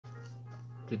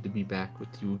Good to be back with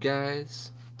you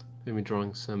guys. I'm going to be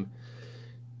drawing some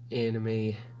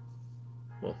anime,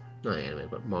 well, not anime,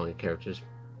 but manga characters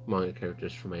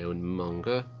for my own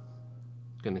manga.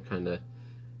 Going to kind of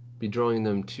be drawing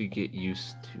them to get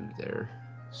used to their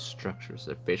structures,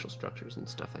 their facial structures and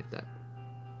stuff like that.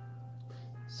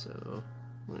 So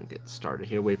I'm going to get started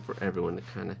here, wait for everyone to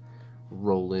kind of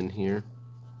roll in here.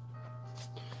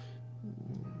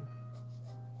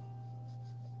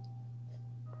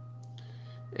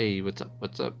 Hey, what's up?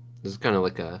 What's up? This is kind of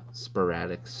like a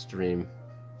sporadic stream.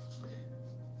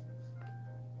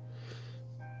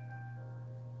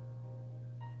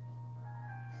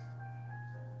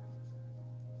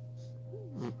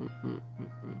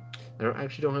 I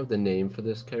actually don't have the name for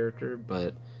this character,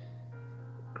 but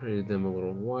created them a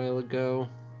little while ago.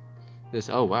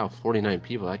 Oh wow, 49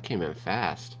 people. That came in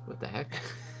fast. What the heck?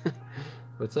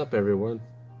 What's up, everyone?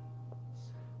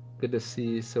 Good to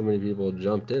see so many people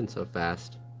jumped in so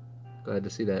fast. Glad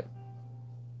to see that.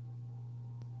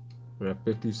 We're at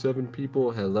 57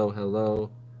 people. Hello, hello.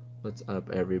 What's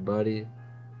up, everybody?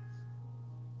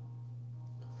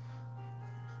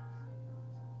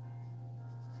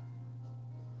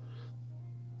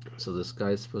 So this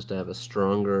guy's supposed to have a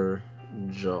stronger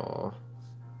jaw.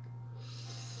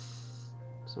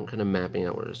 So I'm kind of mapping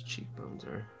out where his cheekbones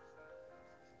are.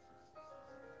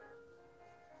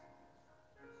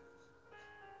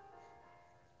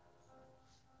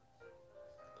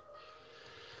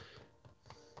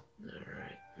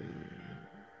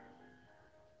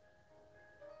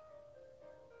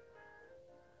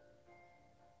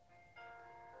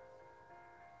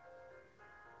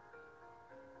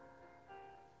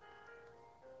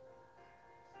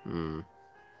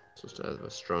 Supposed to have a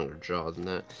stronger jaw than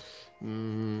that.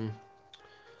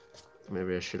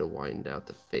 Maybe I should have widened out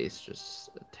the face just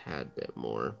a tad bit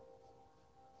more.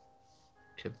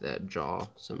 Give that jaw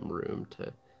some room to.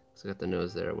 Cause I got the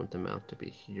nose there. I want the mouth to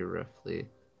be here roughly.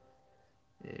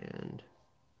 And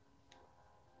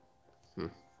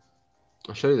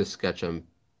I'll show you the sketch I'm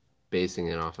basing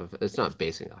it off of. It's not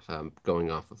basing it off. I'm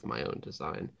going off of my own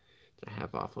design that I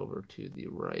have off over to the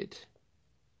right.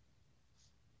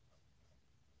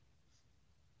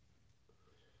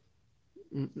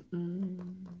 I'm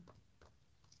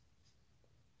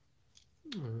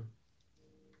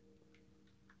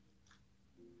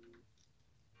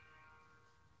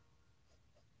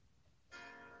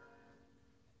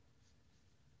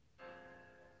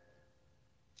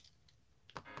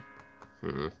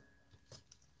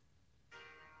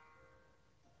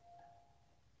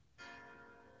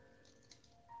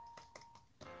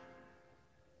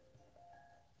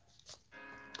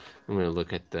going to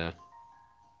look at the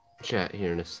chat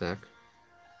here in a sec.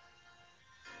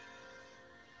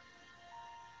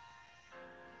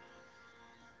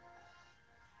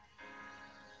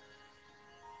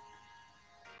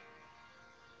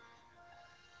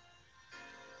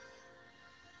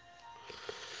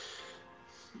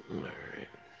 All right.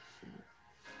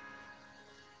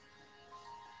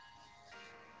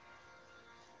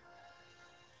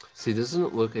 See, this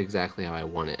doesn't look exactly how I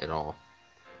want it at all.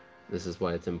 This is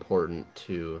why it's important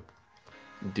to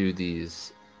do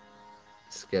these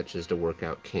sketches to work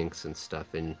out kinks and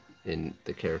stuff in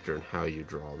the character and how you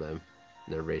draw them,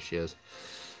 their ratios.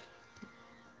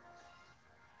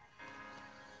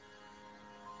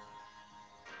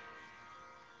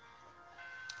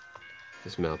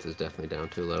 This mouth is definitely down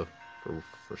too low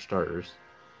for starters.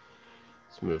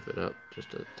 Let's move it up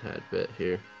just a tad bit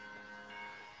here.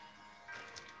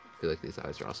 I feel like these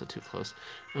eyes are also too close.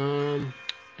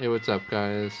 Hey, what's up,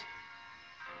 guys?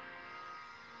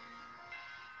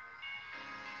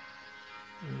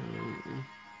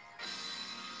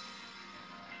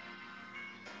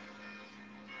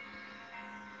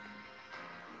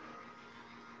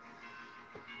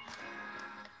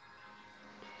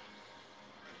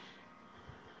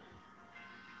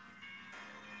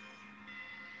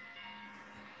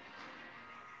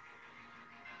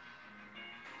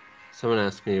 Someone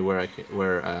asked me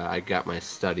where I got my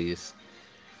studies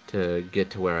to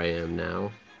get to where I am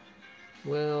now.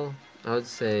 Well, I would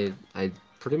say I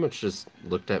pretty much just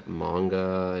looked at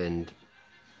manga and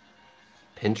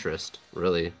Pinterest,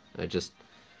 really. I just,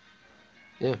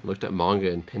 looked at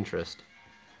manga and Pinterest.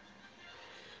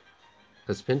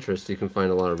 Because Pinterest, you can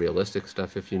find a lot of realistic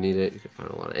stuff if you need it. You can find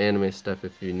a lot of anime stuff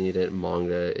if you need it.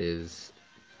 Manga is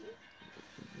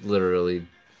literally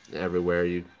everywhere.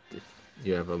 If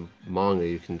you have a manga,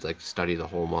 you can like study the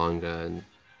whole manga and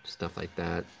stuff like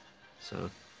that. So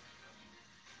I'm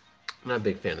not a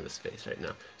big fan of this face right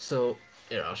now. So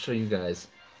here, I'll show you guys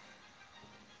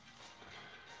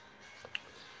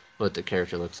what the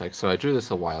character looks like. So I drew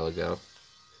this a while ago.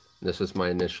 This was my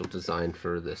initial design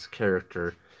for this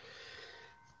character,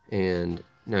 and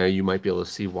now you might be able to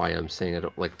see why I'm saying I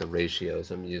don't like the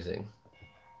ratios I'm using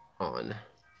on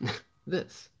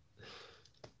this.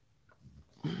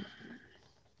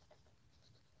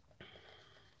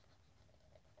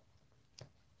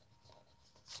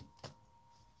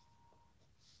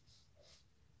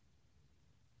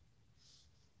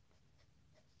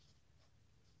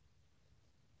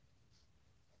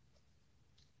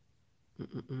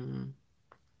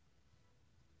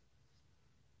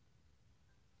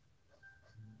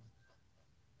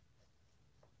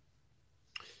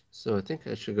 So I think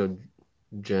I should go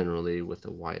generally with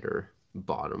a wider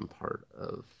bottom part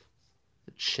of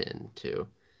the chin too.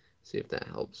 See if that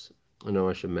helps. I know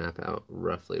I should map out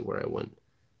roughly where I want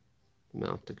the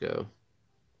mouth to go.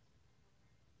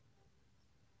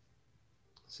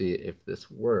 See if this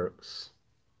works.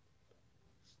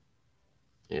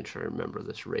 And try to remember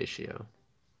this ratio.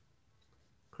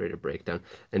 Create a breakdown.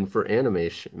 And for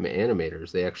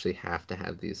animators, they actually have to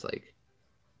have these like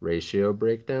ratio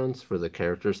breakdowns for the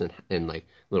characters and like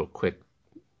little quick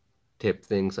tip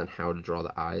things on how to draw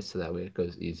the eyes, so that way it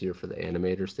goes easier for the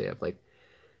animators. They have like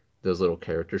those little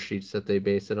character sheets that they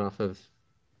base it off of,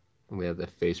 and we have the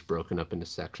face broken up into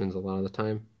sections a lot of the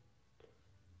time.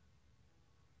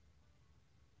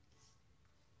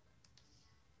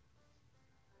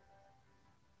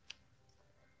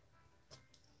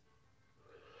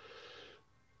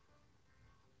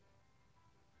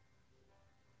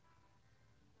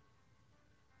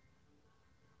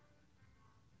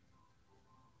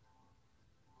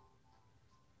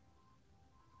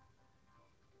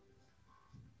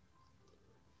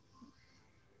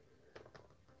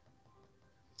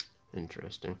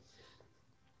 Interesting.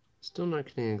 Still not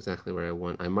getting exactly where I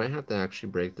want. I might have to actually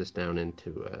break this down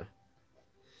into a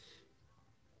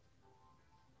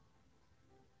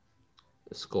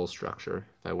skull structure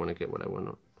if I want to get what I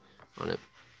want on it.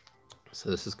 So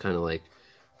this is kind of like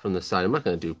from the side. I'm not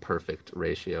going to do perfect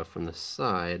ratio from the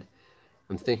side.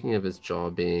 I'm thinking of his jaw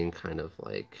being kind of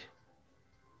like,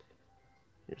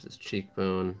 here's his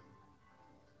cheekbone.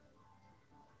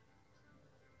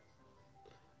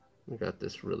 We got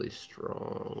this really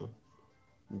strong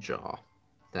jaw.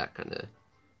 That kind of,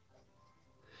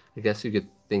 I guess you could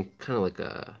think kind of like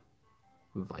a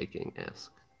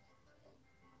Viking-esque.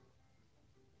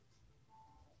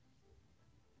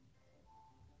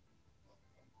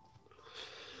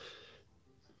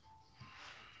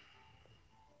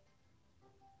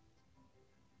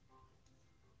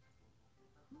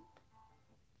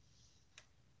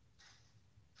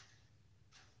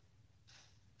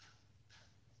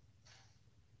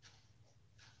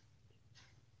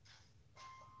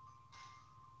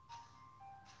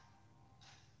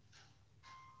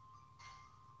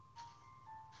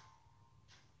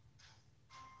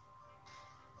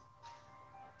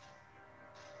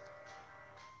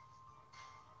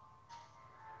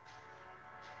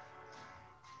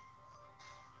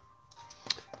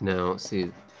 Now,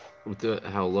 see, with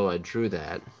how low I drew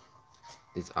that,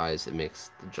 these eyes, it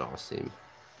makes the jaw seem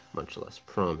much less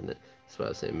prominent. So I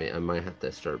was saying, I might have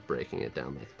to start breaking it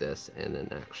down like this, and then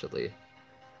actually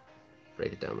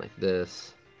break it down like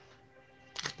this,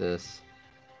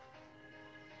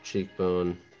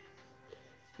 cheekbone.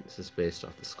 This is based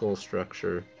off the skull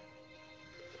structure.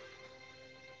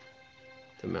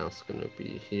 The mouth's gonna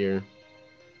be here.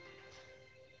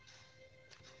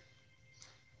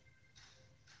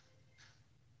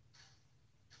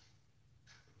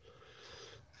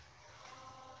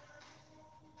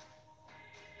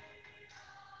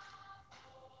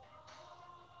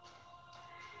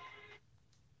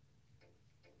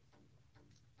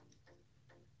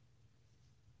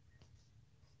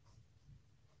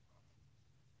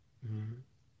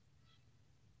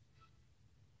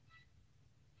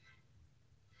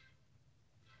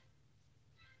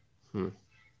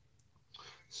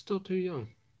 Still too young.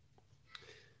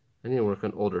 I need to work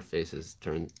on older faces,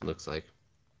 looks like.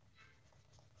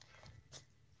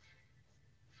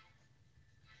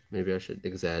 Maybe I should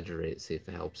exaggerate, see if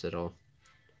it helps at all.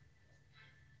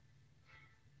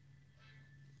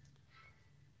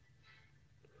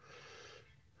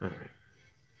 Alright.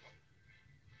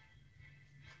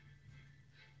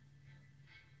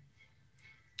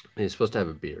 He's supposed to have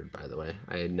a beard, by the way.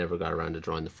 I never got around to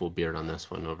drawing the full beard on this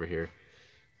one over here.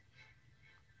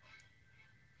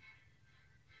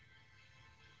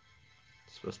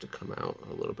 It's supposed to come out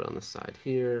a little bit on the side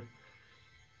here.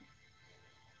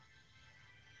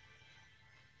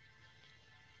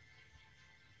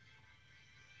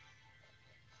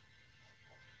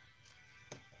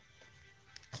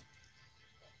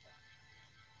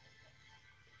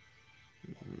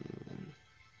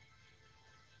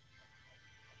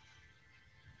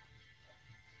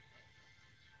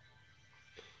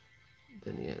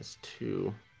 Then he has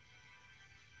two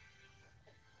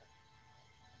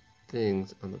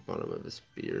things on the bottom of his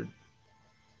beard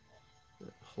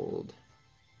that hold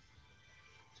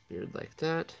his beard like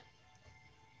that.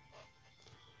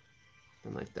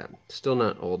 And like that. Still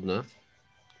not old enough,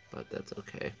 but that's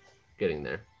okay. Getting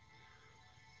there.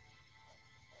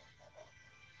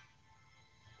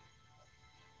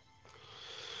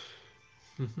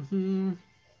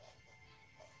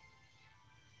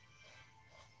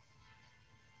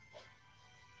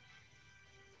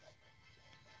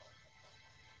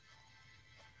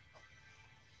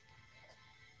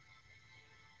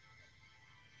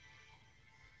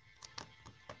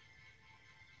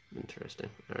 Interesting.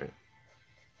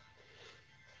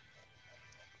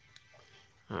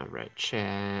 All right,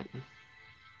 chat.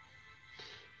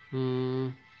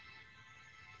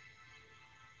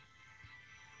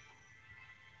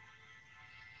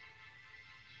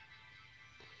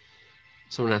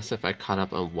 Someone asked if I caught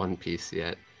up on One Piece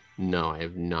yet. No, I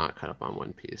have not caught up on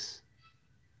One Piece.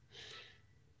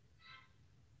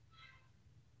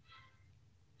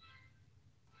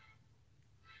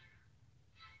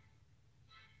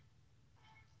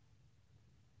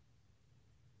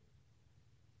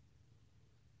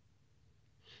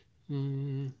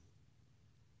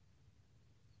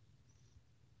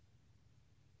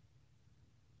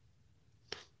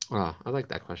 I like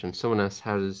that question. Someone asked,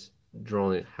 how does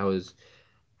drawing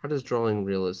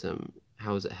realism,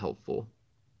 how is it helpful?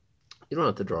 You don't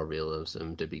have to draw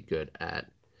realism to be good at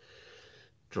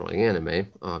drawing anime,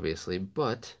 obviously,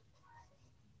 but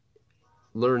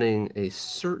learning a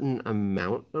certain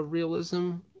amount of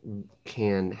realism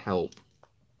can help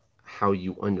how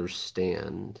you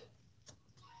understand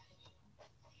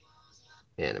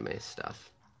anime stuff,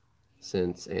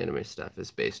 since anime stuff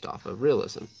is based off of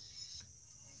realism.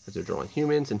 Because they're drawing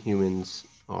humans, and humans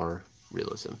are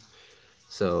realism.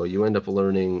 So you end up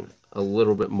learning a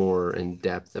little bit more in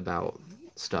depth about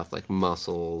stuff like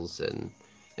muscles, and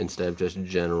instead of just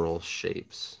general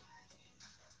shapes.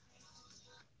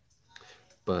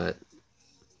 But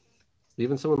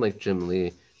even someone like Jim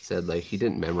Lee said, like, he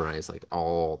didn't memorize like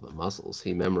all the muscles.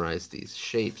 He memorized these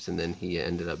shapes, and then he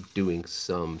ended up doing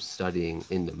some studying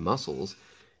in the muscles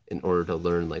in order to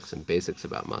learn like some basics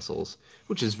about muscles,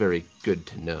 which is very good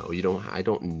to know. I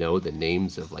don't know the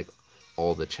names of like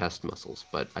all the chest muscles,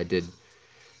 but I did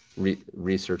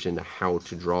research into how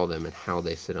to draw them and how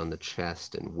they sit on the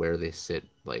chest and where they sit,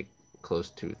 like close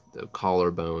to the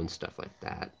collarbone, stuff like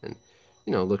that, and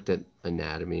looked at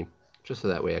anatomy just so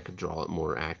that way I could draw it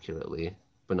more accurately.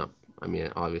 But not, I mean,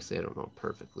 obviously I don't know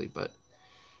perfectly, but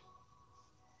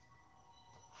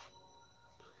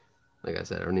like I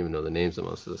said, I don't even know the names of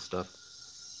most of this stuff.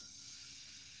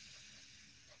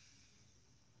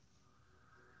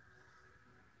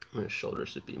 My shoulders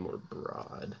should be more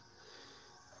broad.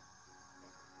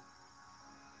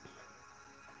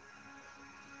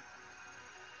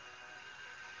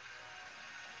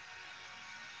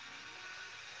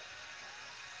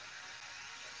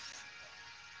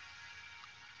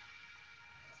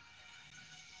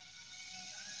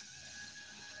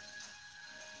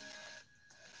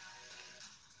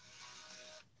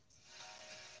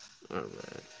 All right.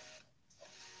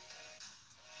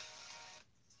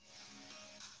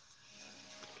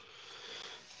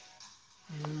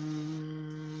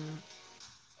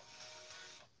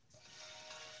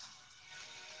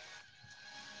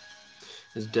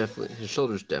 His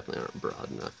shoulders definitely aren't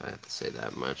broad enough. I have to say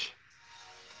that much.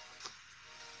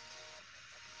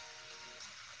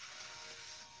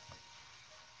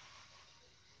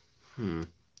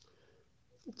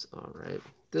 It's all right.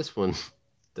 This one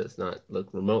does not look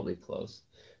remotely close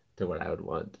to what I would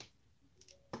want.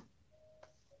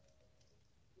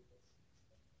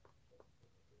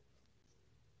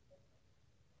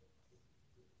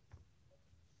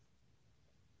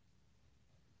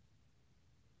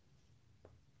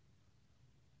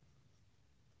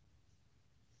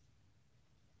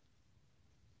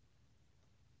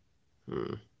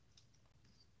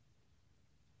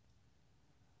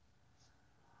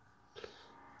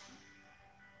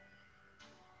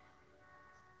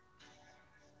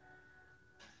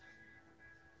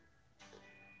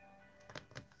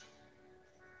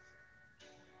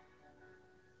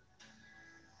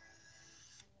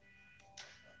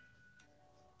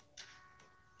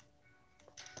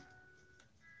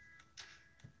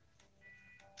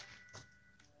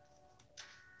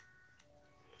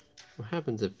 What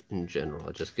happens if, in general,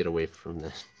 I just get away from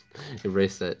this?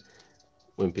 Erase that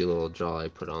wimpy little jaw I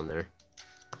put on there.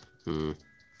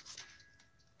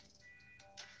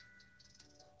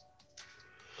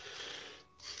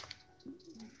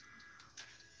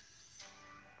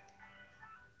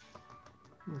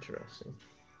 Interesting.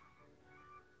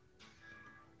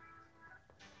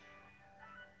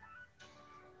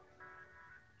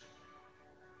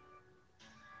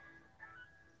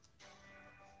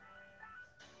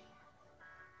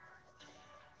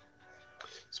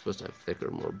 Supposed to have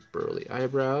thicker, more burly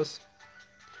eyebrows.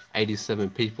 87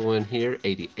 people in here,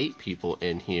 88 people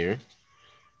in here.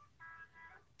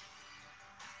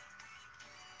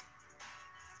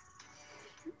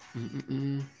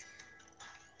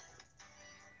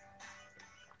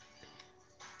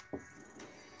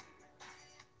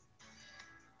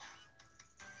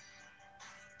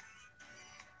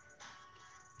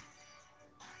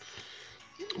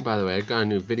 By the way, I got a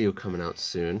new video coming out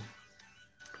soon.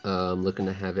 I'm looking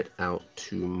to have it out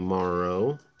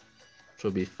tomorrow, which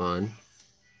will be fun.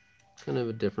 Kind of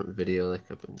a different video like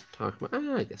I've been talking about.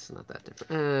 I guess it's not that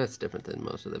different. It's different than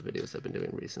most of the videos I've been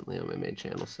doing recently on my main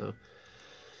channel, so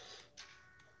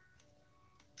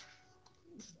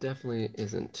it definitely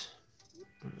isn't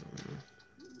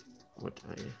what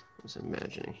I was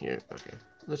imagining here. Okay,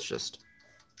 let's just...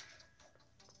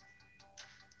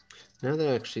 Now that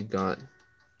I actually got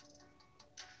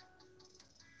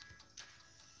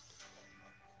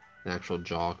the actual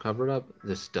jaw covered up,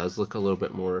 this does look a little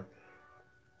bit more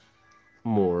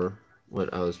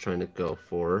what I was trying to go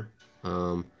for,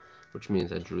 which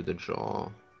means I drew the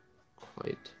jaw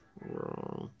quite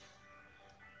wrong.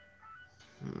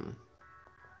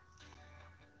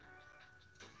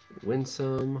 Win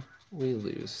some, we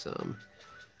lose some,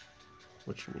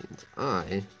 which means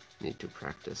I need to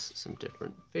practice some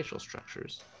different facial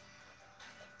structures.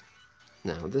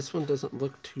 Now, this one doesn't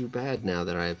look too bad now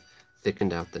that I've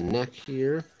thickened out the neck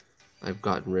here. I've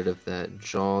gotten rid of that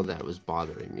jaw that was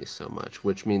bothering me so much,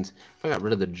 which means if I got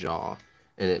rid of the jaw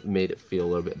and it made it feel a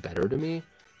little bit better to me,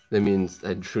 that means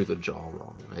I drew the jaw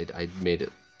wrong.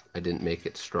 I didn't make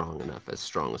it strong enough, as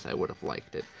strong as I would have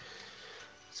liked it.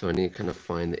 So I need to kind of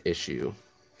find the issue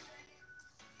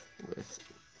with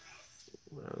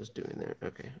what I was doing there.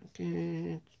 Okay.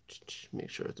 Make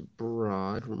sure it's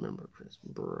broad. Remember, Chris,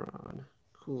 broad.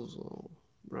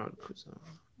 Broad Kuzo.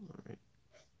 All right.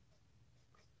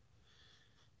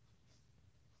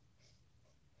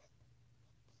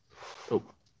 Oh,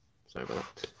 sorry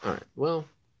about that. All right, well.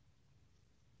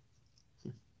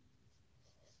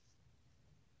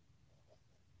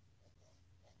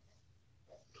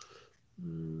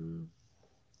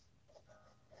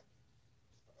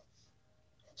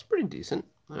 It's pretty decent.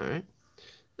 All right.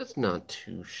 That's not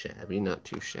too shabby, not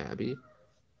too shabby.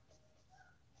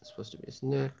 It's supposed to be his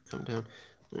neck. Come down.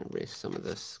 I'm going to erase some of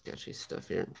this sketchy stuff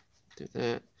here. Do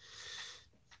that.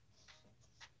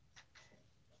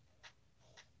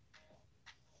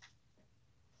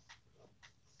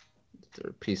 There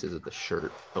are pieces of the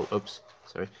shirt. Oh, oops.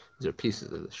 Sorry. These are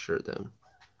pieces of the shirt that I'm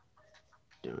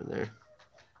doing there.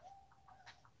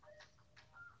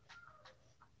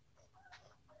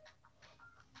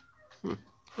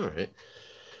 All right.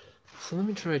 So let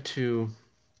me try to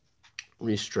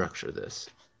restructure this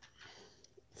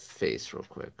face real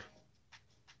quick.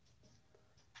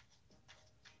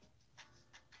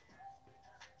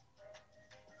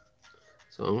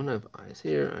 So I'm going to have eyes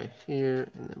here, eye here,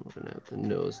 and then we're going to have the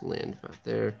nose land about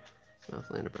there,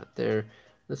 mouth land about there.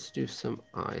 Let's do some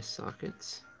eye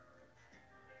sockets.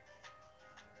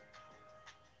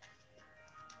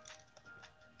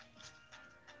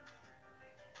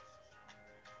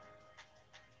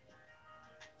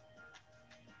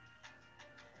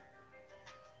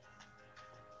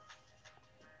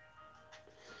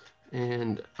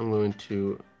 And I'm going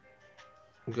to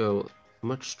go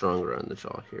much stronger on the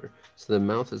jaw here. So the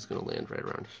mouth is going to land right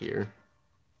around here.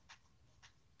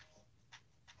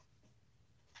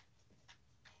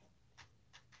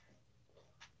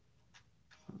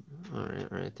 All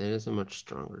right, that is a much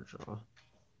stronger jaw.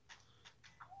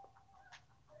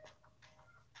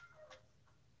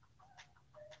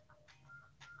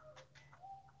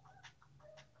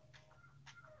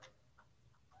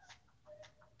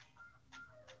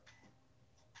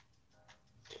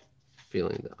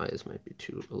 Feeling the eyes might be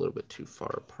a little bit too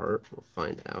far apart. We'll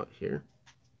find out here.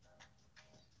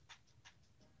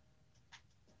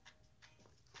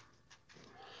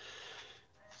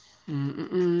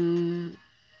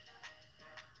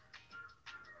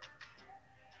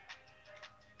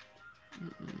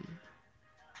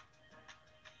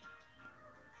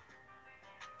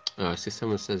 Oh, I see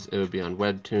someone says it would be on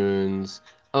Webtoons.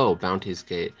 Oh, Bounty's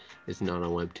Gate is not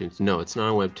on Webtoons. No, it's not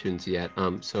on Webtoons yet.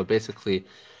 So basically,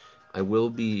 I will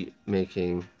be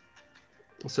making...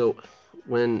 So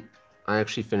when I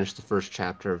actually finish the first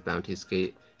chapter of Bounty's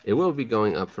Gate, it will be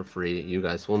going up for free. You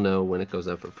guys will know when it goes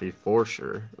up for free for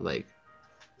sure. Like,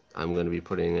 I'm going to be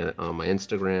putting it on my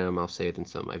Instagram. I'll say it in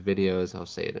some of my videos. I'll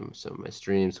say it in some of my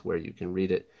streams where you can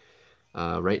read it.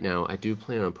 Right now, I do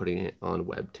plan on putting it on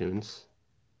Webtoons.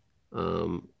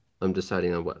 I'm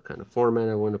deciding on what kind of format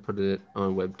I want to put it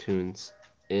on Webtoons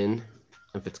in.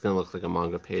 If it's going to look like a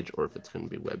manga page or if it's going to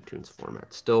be Webtoons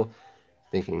format. Still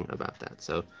thinking about that.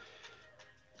 So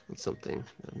it's something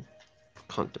I'm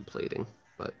contemplating.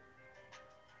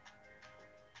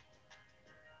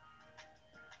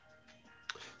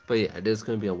 But yeah, it is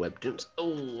going to be on Webtoons.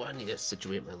 Oh, I need to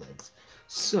situate my legs.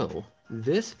 So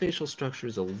this facial structure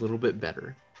is a little bit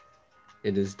better.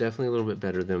 It is definitely a little bit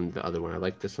better than the other one. I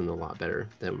like this one a lot better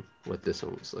than what this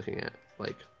one was looking at.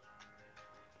 Like,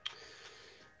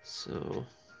 so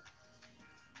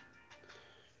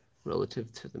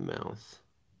relative to the mouth,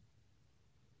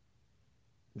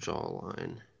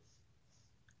 jawline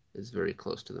is very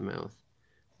close to the mouth.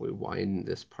 We widen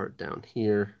this part down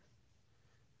here.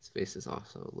 His face is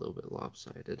also a little bit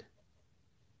lopsided.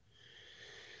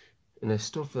 And I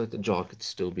still feel like the jaw could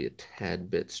still be a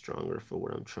tad bit stronger for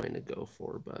what I'm trying to go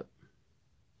for, but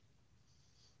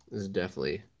this is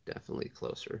definitely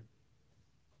closer.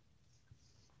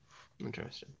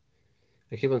 Interesting.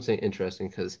 I keep on saying interesting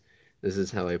because this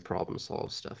is how I problem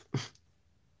solve stuff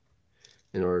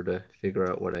in order to figure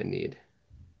out what I need.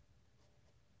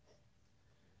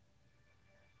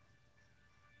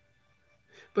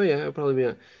 But yeah, it'll probably be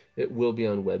on, it will be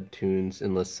on Webtoons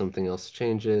unless something else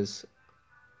changes.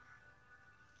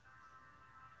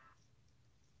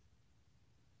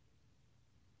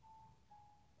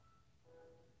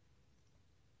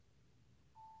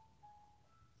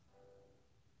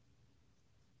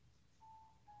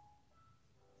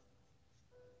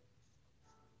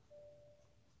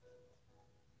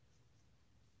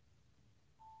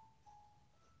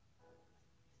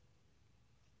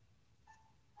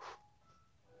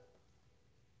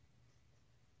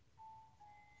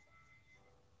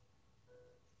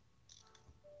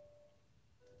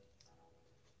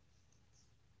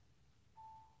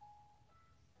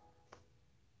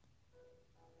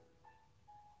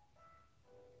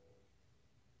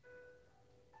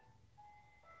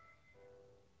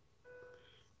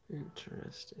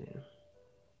 Interesting.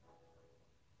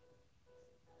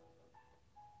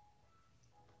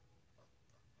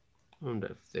 I want to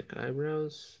have thick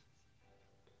eyebrows.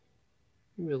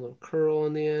 Maybe a little curl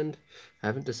on the end. I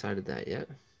haven't decided that yet.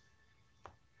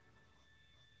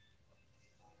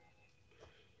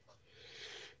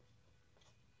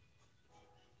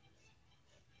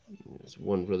 There's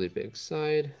one really big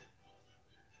side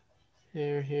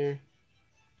hair here.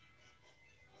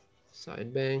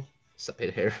 Side bang.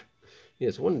 Side hair.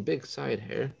 Yes, one big side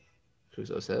hair,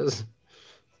 Kuzo says.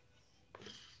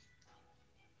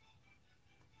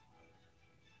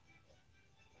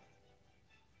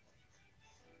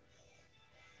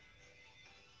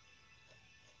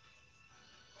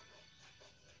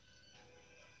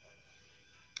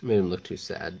 Made him look too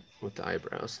sad with the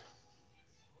eyebrows.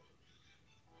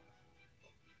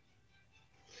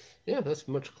 Yeah, that's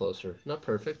much closer. Not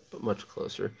perfect, but much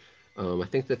closer. I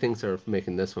think the things that are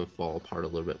making this one fall apart a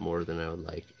little bit more than I would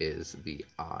like is the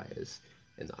eyes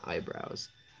and the eyebrows.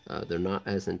 They're not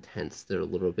as intense. They're a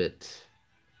little bit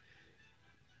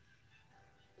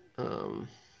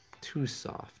too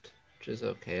soft, which is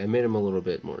okay. I made them a little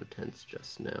bit more intense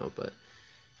just now, but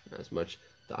not as much.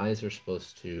 The eyes are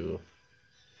supposed to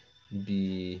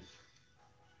be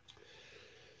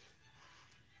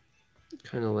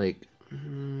kind of like,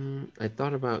 I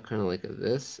thought about kind of like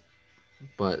this,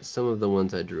 but some of the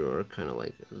ones I drew are kind of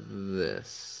like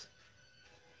this,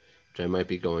 which I might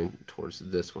be going towards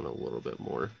this one a little bit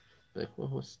more. Like, well,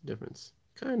 what's the difference?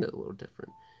 Kind of a little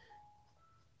different.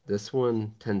 This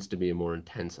one tends to be a more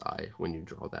intense eye when you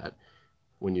draw that.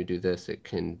 When you do this, it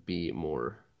can be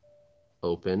more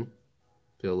open,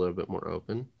 feel a little bit more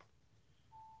open,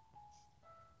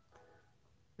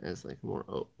 as like more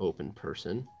open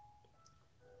person.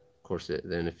 Of course,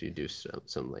 then if you do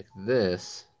something like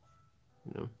this,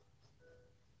 you know,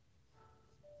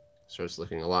 starts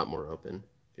looking a lot more open.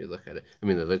 If you look at it, I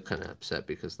mean, they look kind of upset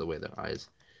because the way their eyes,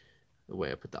 the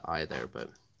way I put the eye there, but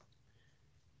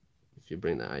if you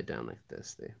bring the eye down like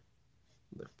this, they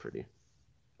look pretty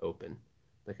open,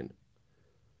 like an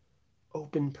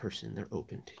open person. They're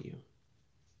open to you.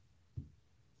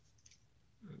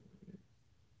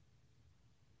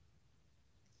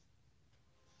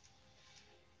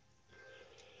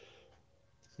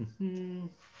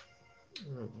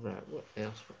 All right, what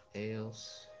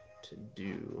else to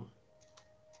do?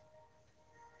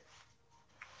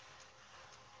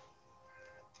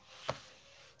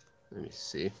 Let me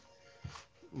see.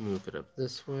 Move it up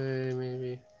this way,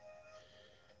 maybe.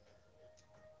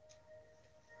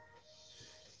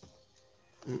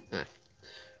 Let's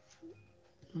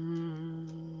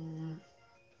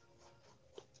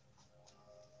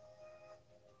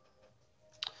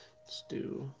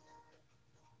do.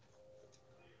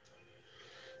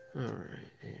 All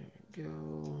right, there we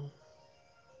go.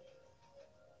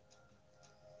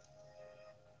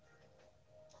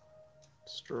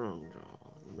 Strong jaw.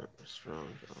 Remember, strong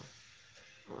jaw.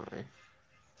 All right.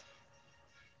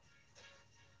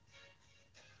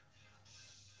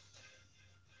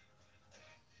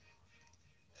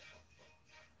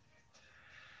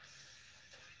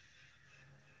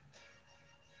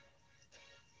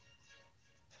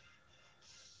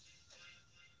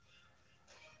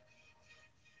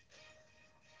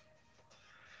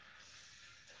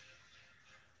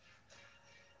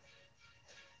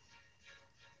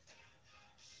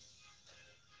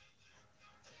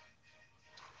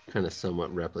 Kind of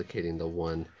somewhat replicating the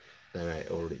one that I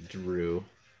already drew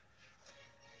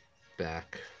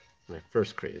back when I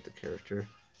first created the character.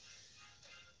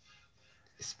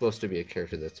 It's supposed to be a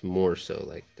character that's more so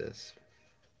like this.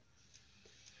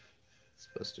 It's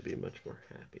supposed to be much more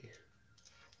happy.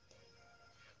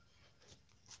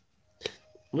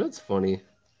 You know what's funny?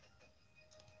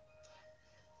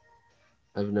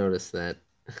 I've noticed that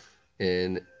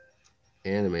in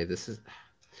anime,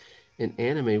 in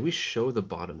anime, we show the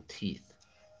bottom teeth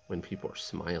when people are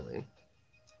smiling.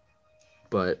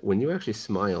 But when you actually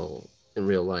smile in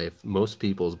real life, most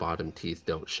people's bottom teeth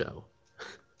don't show.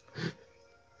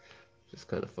 It's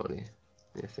kind of funny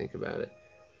when you think about it.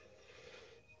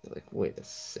 You're like, wait a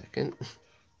second.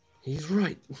 He's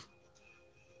right.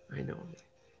 I know.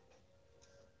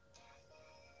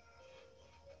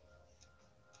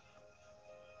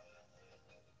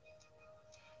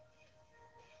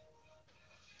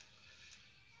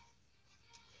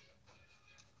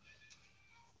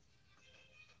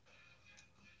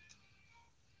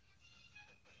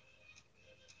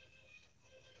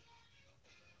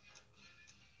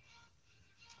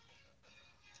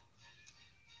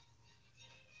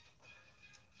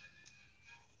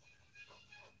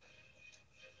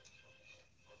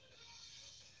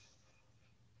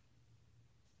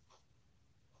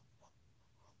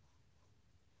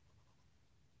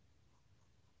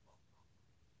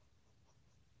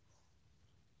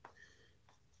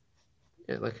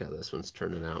 Yeah, I like how this one's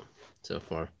turning out so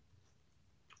far.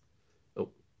 Oh,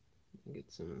 get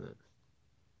some of that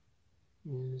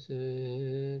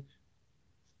music.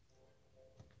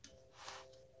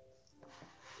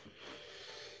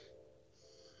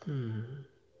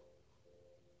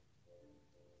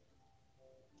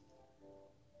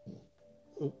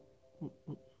 Oh,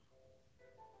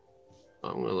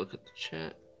 I'm gonna look at the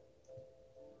chat.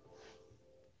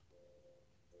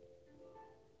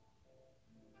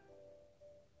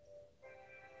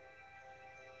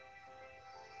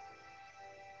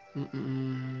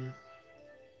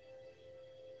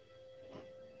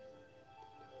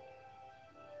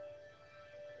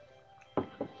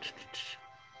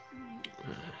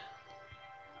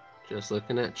 Just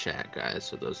looking at chat, guys.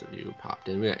 So those of you who popped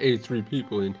in, we got 83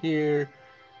 people in here.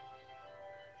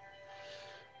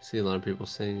 See a lot of people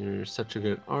saying you're such a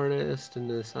good artist and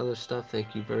this other stuff.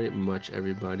 Thank you very much,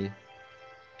 everybody.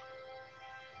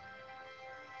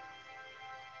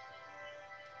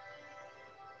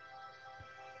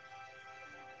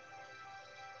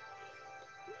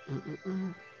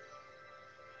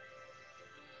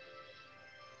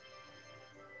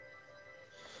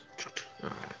 All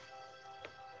right.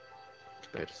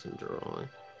 Back to some drawing.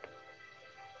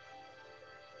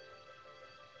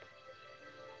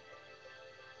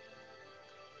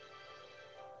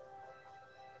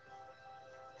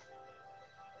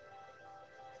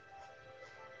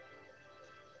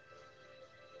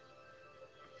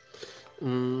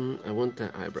 I want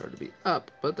that eyebrow to be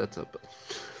up, but that's up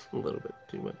a little bit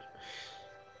too much.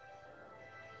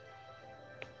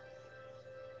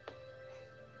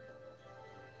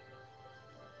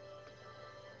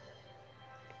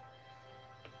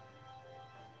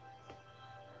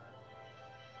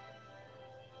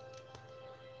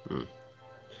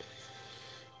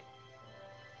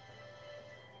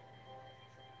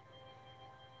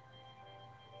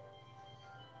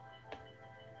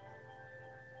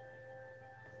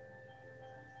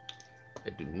 I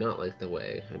do not like the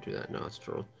way I do that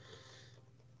nostril.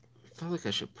 I feel like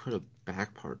I should put a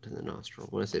back part to the nostril.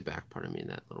 When I say back part, I mean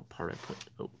that little part I put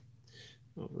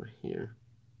over here.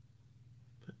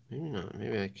 But maybe not.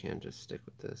 Maybe I can just stick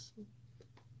with this.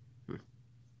 I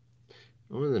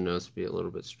want the nose to be a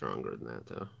little bit stronger than that,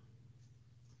 though.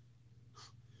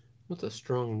 What's a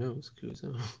strong nose,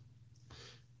 Kuzo?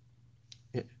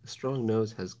 Yeah, a strong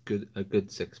nose has a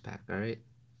good six-pack, all right?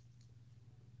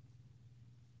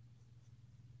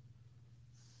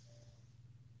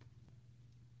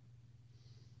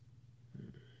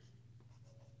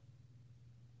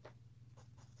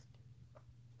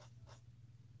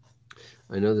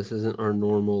 I know this isn't our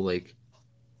normal, like,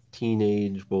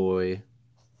 teenage boy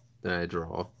that I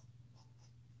draw.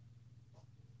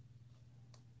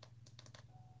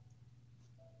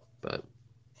 But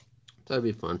that'd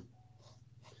be fun.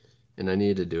 And I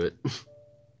need to do it.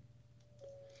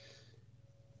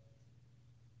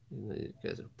 You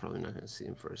guys are probably not going to see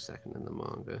him for a second in the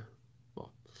manga.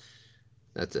 Well,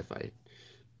 that's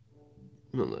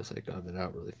unless I got it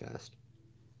out really fast.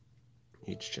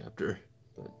 Each chapter.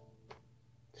 But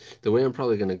the way I'm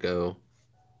probably going to go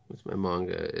with my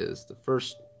manga is the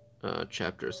first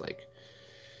chapter is like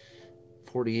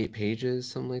 48 pages,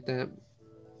 something like that.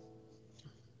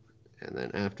 And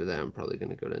then after that, I'm probably going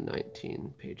to go to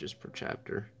 19 pages per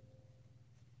chapter.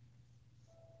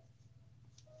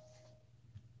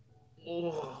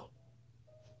 Oh,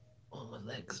 my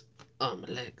legs. Oh, my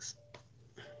legs.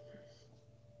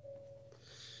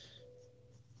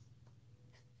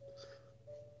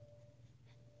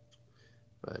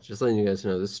 But just letting you guys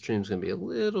know, this stream's going to be a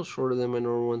little shorter than my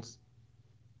normal ones.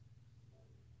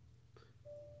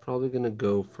 Probably going to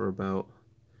go for about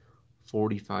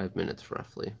 45 minutes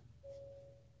roughly.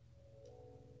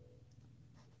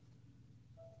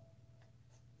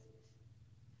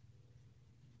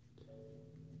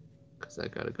 Because I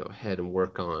got to go ahead and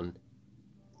work on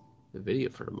the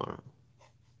video for tomorrow.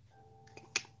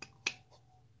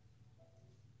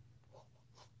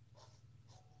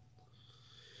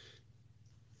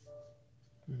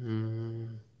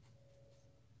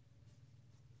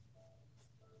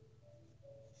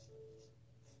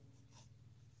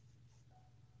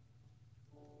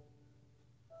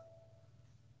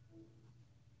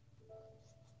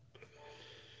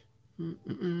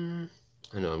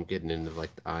 I know I'm getting into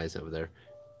like the eyes over there,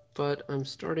 but I'm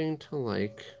starting to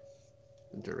like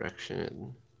the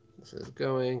direction this is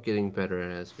going, getting better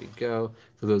as we go.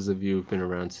 For those of you who've been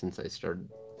around since I started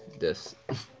this,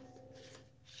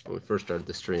 when we first started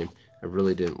the stream, I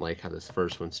really didn't like how this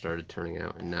first one started turning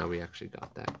out, and now we actually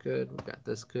got that good. We got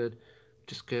this good.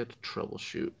 Just got to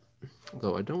troubleshoot.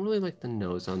 Though I don't really like the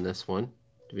nose on this one,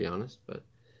 to be honest, but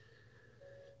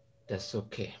that's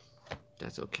okay.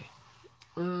 That's okay.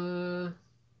 Now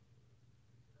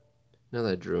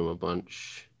that I drew him a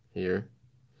bunch here,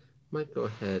 might go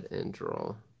ahead and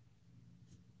draw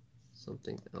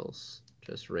something else,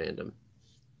 just random.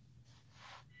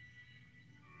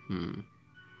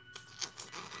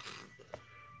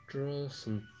 Draw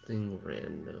something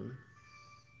random.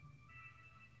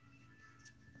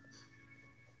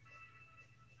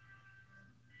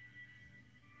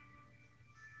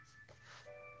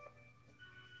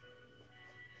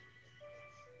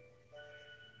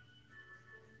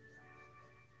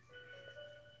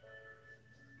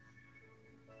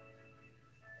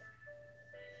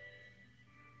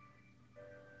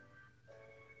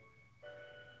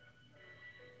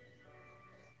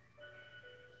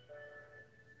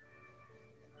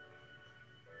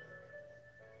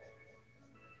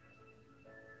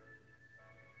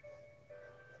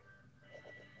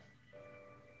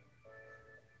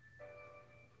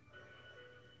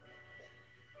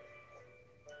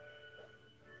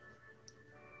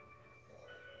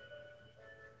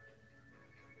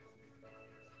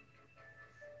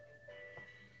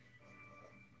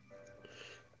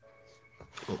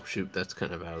 Oh shoot, that's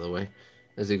kind of out of the way.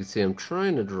 As you can see, I'm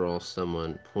trying to draw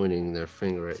someone pointing their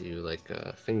finger at you like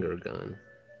a finger gun.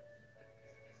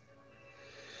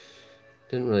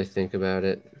 Didn't really think about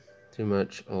it too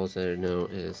much. All I know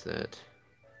is that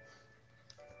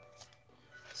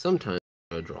sometimes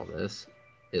when I draw this,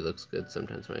 it looks good.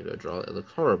 Sometimes when I go draw it, it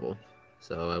looks horrible.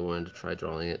 So I wanted to try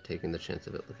drawing it, taking the chance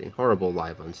of it looking horrible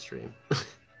live on stream.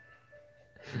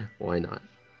 Why not?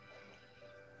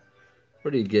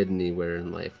 Where do you get anywhere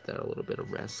in life without a little bit of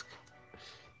risk?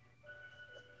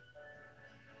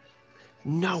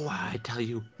 Nowhere, I tell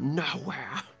you, nowhere.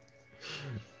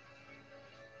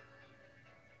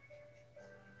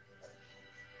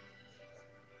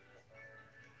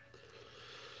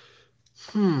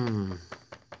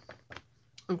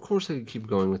 Of course I could keep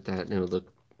going with that and it would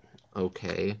look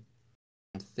okay.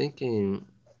 I'm thinking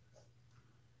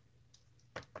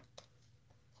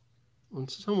when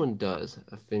someone does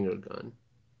a finger gun,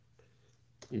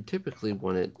 you typically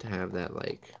want it to have that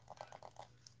like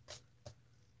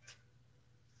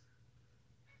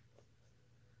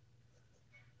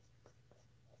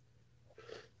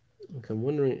I'm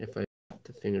wondering if I want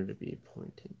the finger to be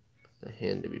pointing, the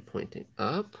hand to be pointing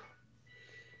up.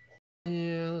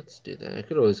 Yeah, let's do that. I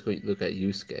could always go look at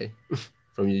Yusuke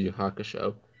from Yu Yu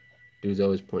Hakusho. Dude's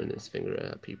always pointing his finger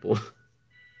at people.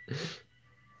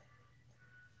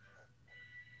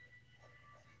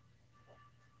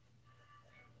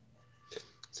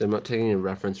 So I'm not taking a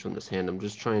reference from this hand. I'm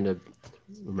just trying to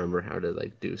remember how to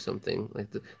like do something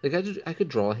like this. Like I could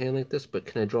draw a hand like this, but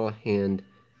can I draw a hand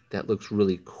that looks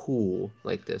really cool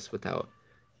like this without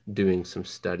doing some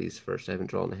studies first? I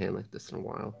haven't drawn a hand like this in a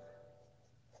while.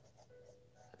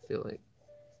 I feel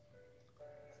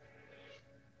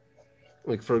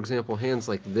like for example, hands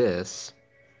like this.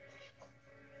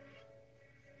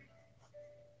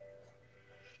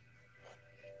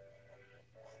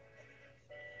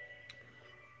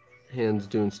 Hands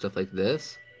doing stuff like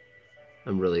this.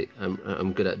 I'm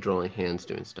good at drawing hands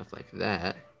doing stuff like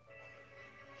that.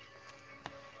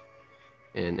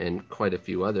 And quite a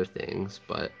few other things,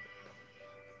 but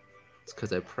it's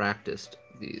because I practiced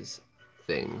these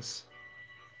things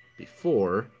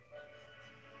before,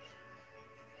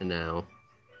 and now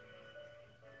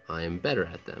I am better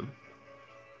at them,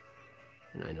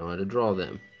 and I know how to draw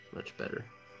them much better,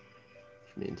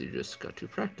 which means you just got to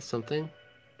practice something,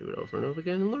 do it over and over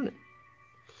again, and learn it.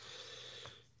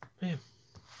 Man,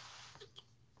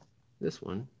 this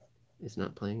one is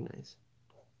not playing nice.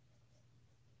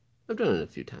 I've done it a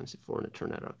few times before, and it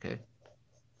turned out okay.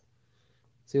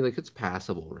 See, like, it's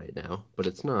passable right now, but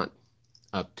it's not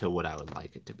up to what I would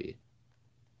like it to be.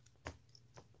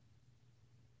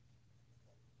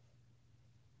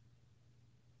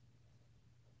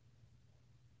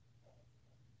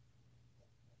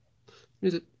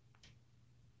 Music.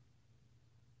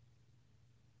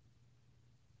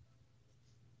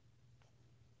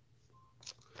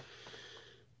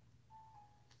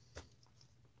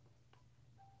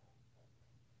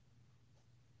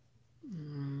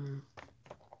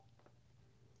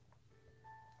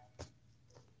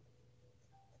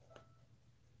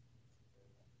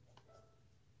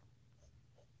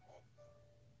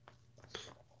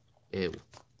 Ew,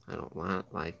 I don't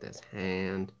like this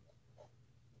hand,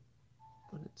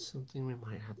 but it's something we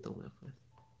might have to live with.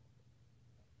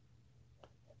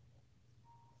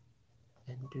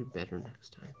 And do better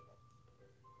next time.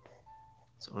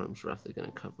 His arm's roughly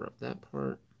going to cover up that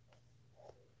part.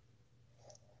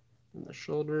 And the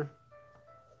shoulder.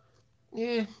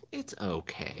 Yeah, it's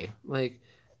okay. Like,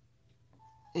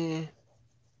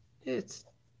 it's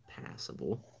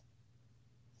passable.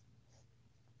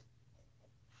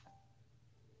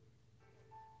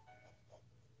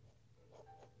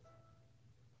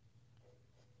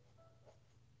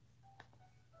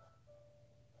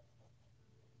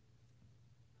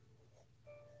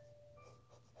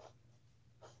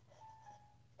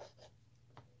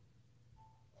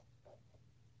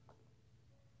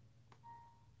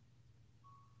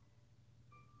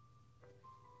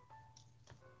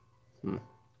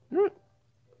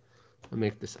 I'll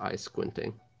make this eye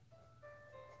squinting.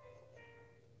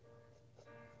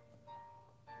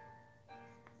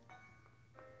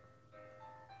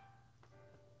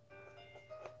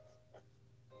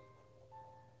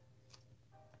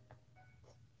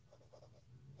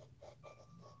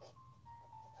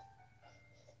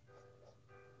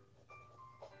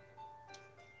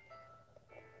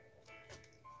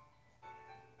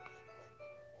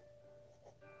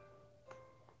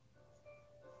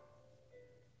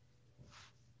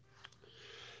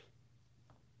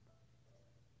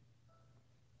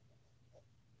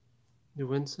 You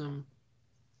win some,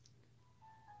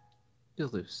 you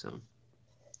lose some.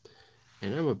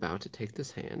 And I'm about to take this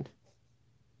hand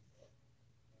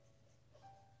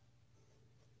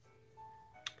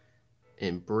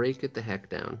and break it the heck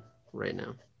down right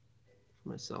now.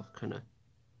 Myself kind of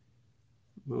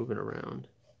moving around.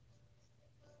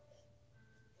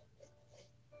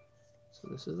 So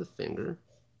this is the finger.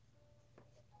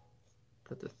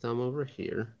 Got the thumb over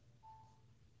here.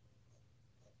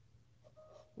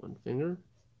 One finger,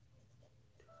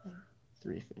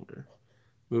 three finger.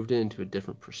 Moved it into a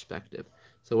different perspective.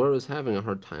 So what I was having a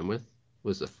hard time with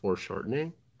was the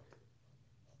foreshortening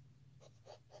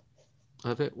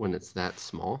of it when it's that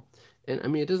small. And I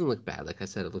mean, it doesn't look bad. Like I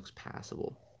said, it looks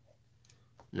passable.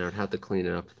 Now I'd have to clean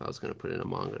it up if I was going to put it in a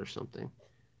manga or something.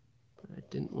 But I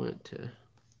didn't want it to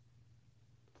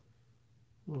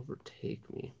overtake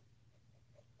me.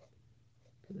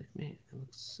 Be like, man, it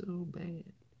looks so bad.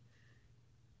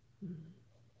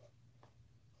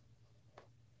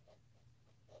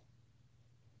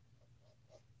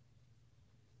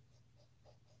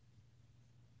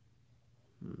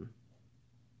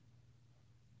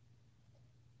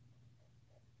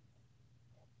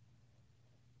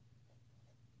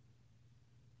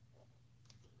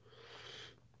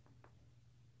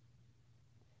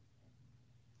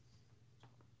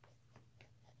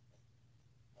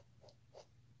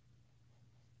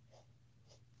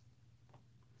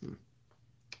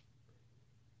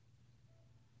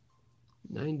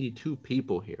 92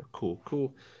 people here. Cool,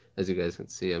 cool. As you guys can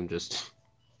see, I'm just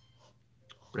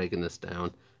breaking this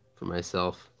down for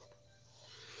myself.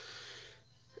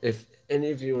 If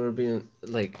any of you are being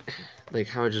like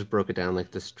how I just broke it down like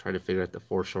this, try to figure out the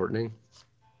foreshortening.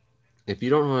 If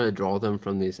you don't know how to draw them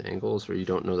from these angles, or you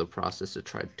don't know the process to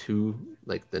try to,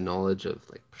 like, the knowledge of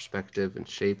like perspective and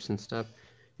shapes and stuff,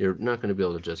 you're not going to be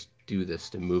able to just do this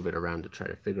to move it around to try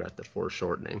to figure out the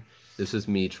foreshortening. This is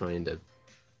me trying to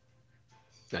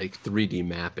like 3D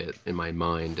map it in my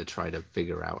mind to try to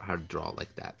figure out how to draw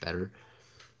like that better.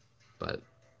 But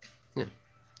yeah,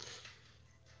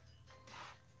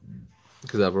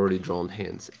 because I've already drawn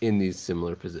hands in these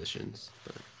similar positions.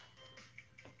 But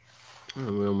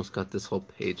we almost got this whole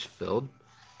page filled,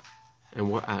 and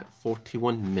we're at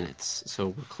 41 minutes, so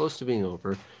we're close to being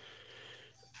over.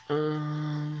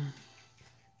 Let's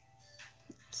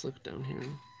look down here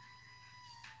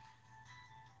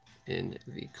in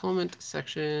the comment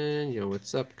section. Yo,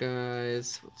 what's up,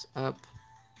 guys? What's up?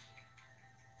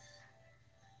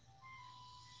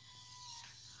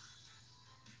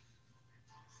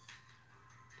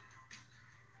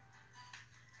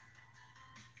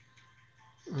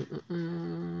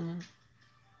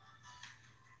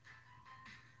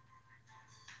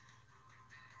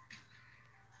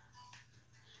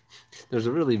 There's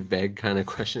a really vague kind of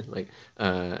question, like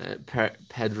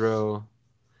Pedro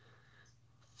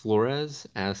Flores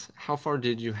asks, how far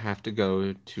did you have to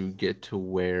go to get to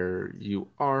where you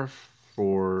are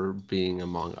for being a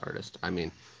manga artist? I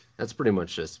mean, that's pretty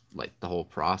much just like the whole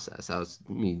process. That was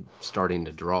me starting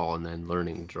to draw and then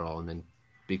learning to draw and then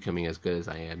becoming as good as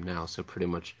I am now. So pretty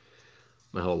much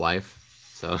my whole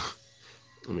life. So,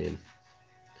 I mean,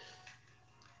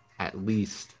 at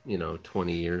least,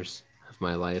 20 years of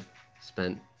my life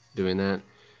spent doing that.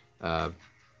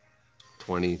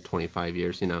 20, 25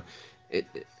 years,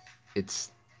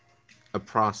 it's a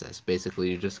process.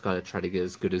 Basically, you just got to try to get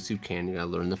as good as you can. You got to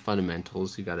learn the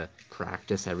fundamentals. You got to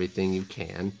practice everything you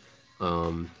can.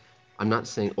 I'm not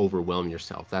saying overwhelm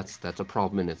yourself. That's a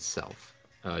problem in itself.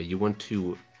 You want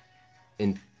to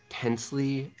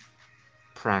intensely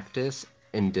practice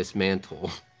and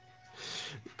dismantle,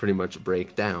 pretty much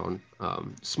break down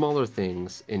smaller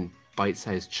things in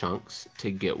bite-sized chunks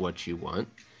to get what you want.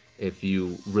 If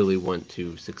you really want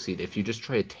to succeed, if you just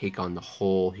try to take on the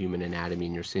whole human anatomy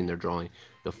and you're sitting there drawing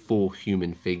the full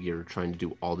human figure, trying to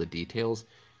do all the details,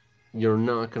 you're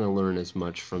not going to learn as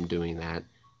much from doing that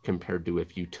compared to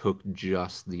if you took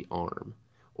just the arm.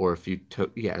 Or if you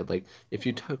took, if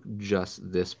you took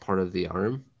just this part of the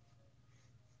arm,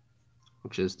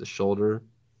 which is the shoulder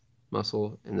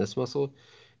muscle and this muscle,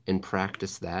 and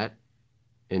practice that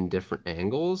in different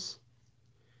angles,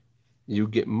 you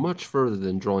get much further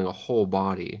than drawing a whole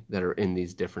body that are in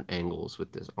these different angles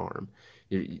with this arm.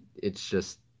 It's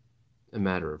just a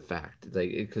matter of fact,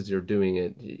 like, because you're doing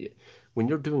it when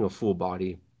you're doing a full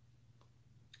body,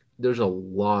 there's a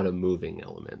lot of moving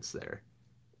elements there,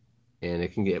 and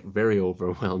it can get very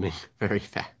overwhelming very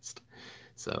fast.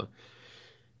 So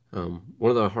one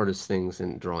of the hardest things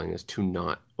in drawing is to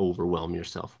not overwhelm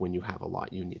yourself when you have a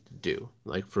lot you need to do.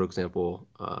 Like, for example,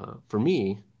 for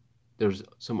me, there's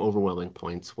some overwhelming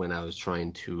points when I was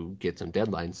trying to get some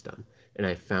deadlines done. And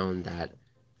I found that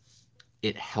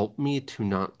it helped me to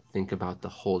not think about the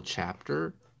whole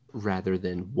chapter rather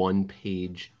than one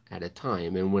page at a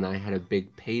time. And when I had a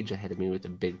big page ahead of me with a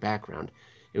big background,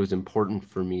 it was important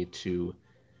for me to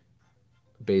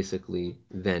basically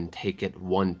then take it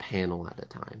one panel at a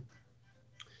time.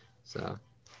 So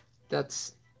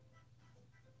that's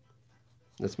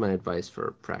my advice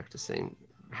for practicing.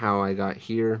 How I got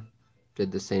here, did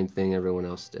the same thing everyone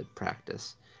else did.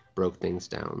 Practice, broke things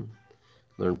down,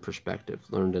 learned perspective,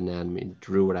 learned anatomy,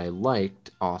 drew what I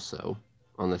liked also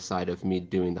on the side of me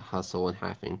doing the hustle and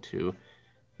having to,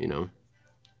 you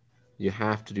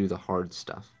have to do the hard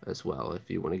stuff as well if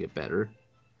you want to get better,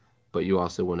 but you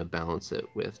also want to balance it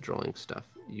with drawing stuff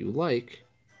you like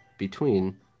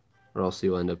between, or else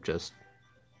you'll end up just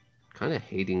kind of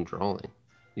hating drawing.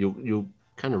 You'll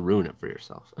kind of ruin it for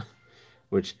yourself,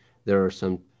 which there are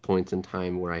some points in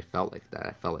time where I felt like that.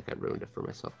 I felt like I ruined it for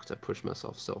myself because I pushed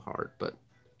myself so hard. But,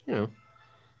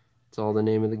 it's all the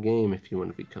name of the game if you want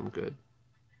to become good.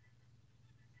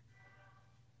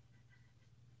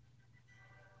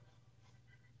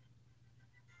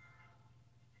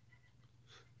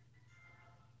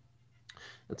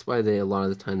 That's why a lot of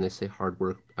the time they say hard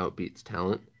work outbeats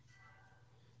talent.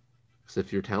 Because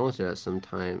if you're talented at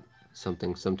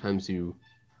something, sometimes you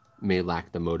may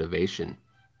lack the motivation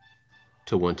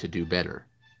to want to do better.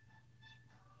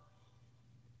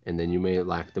 And then you may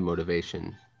lack the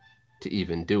motivation to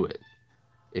even do it.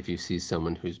 if you see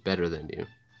someone who's better than you,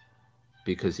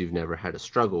 because you've never had a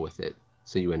struggle with it,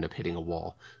 so you end up hitting a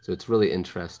wall. So it's really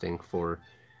interesting for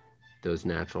those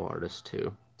natural artists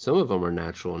too. Some of them are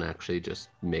natural and actually just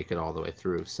make it all the way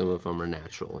through. Some of them are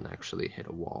natural and actually hit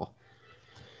a wall.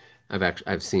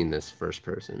 I've seen this first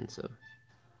person, so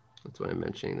that's why I'm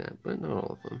mentioning that, but not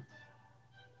all of them.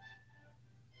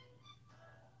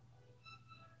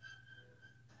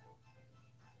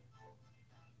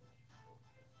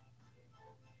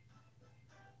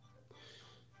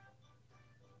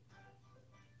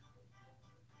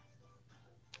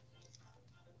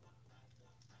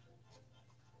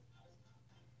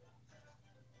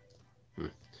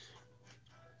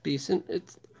 Decent.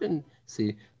 It's been,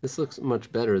 see, this looks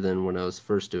much better than when I was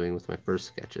first doing with my first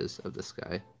sketches of this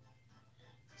guy.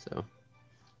 So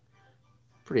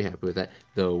pretty happy with that.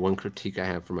 Though one critique I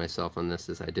have for myself on this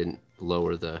is I didn't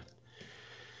lower the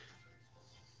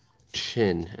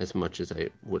chin as much as I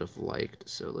would have liked.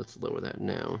 So let's lower that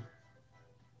now.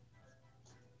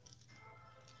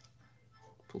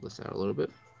 Pull this out a little bit.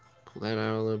 Pull that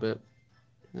out a little bit.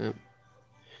 Yep.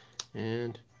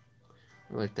 And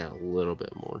I like that a little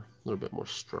bit more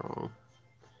strong.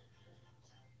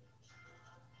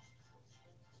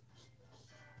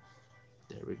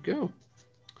 There we go.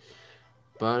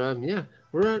 But yeah,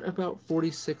 we're at about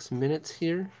 46 minutes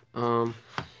here.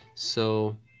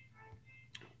 So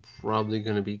probably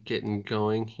gonna be getting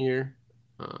going here.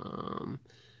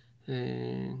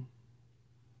 And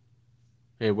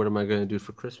hey, what am I gonna do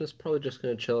for Christmas? Probably just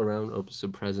gonna chill around, open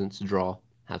some presents, draw,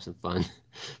 have some fun.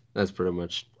 That's pretty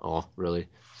much all, really.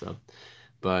 So,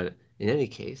 but in any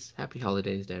case, happy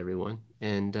holidays to everyone.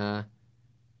 And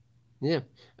yeah.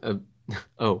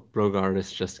 Oh, Rogue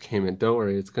Artist just came in. Don't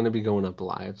worry, it's gonna be going up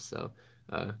live. So,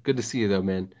 good to see you though,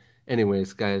 man.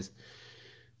 Anyways, guys,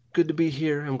 good to be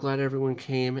here. I'm glad everyone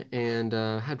came and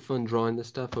had fun drawing this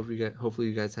stuff. Hopefully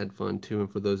you guys had fun too.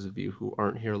 And for those of you who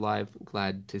aren't here live,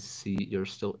 glad to see you're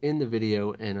still in the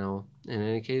video. And in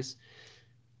any case,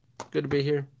 good to be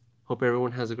here. Hope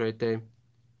everyone has a great day.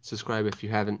 Subscribe if you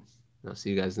haven't. And I'll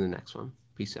see you guys in the next one.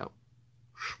 Peace out.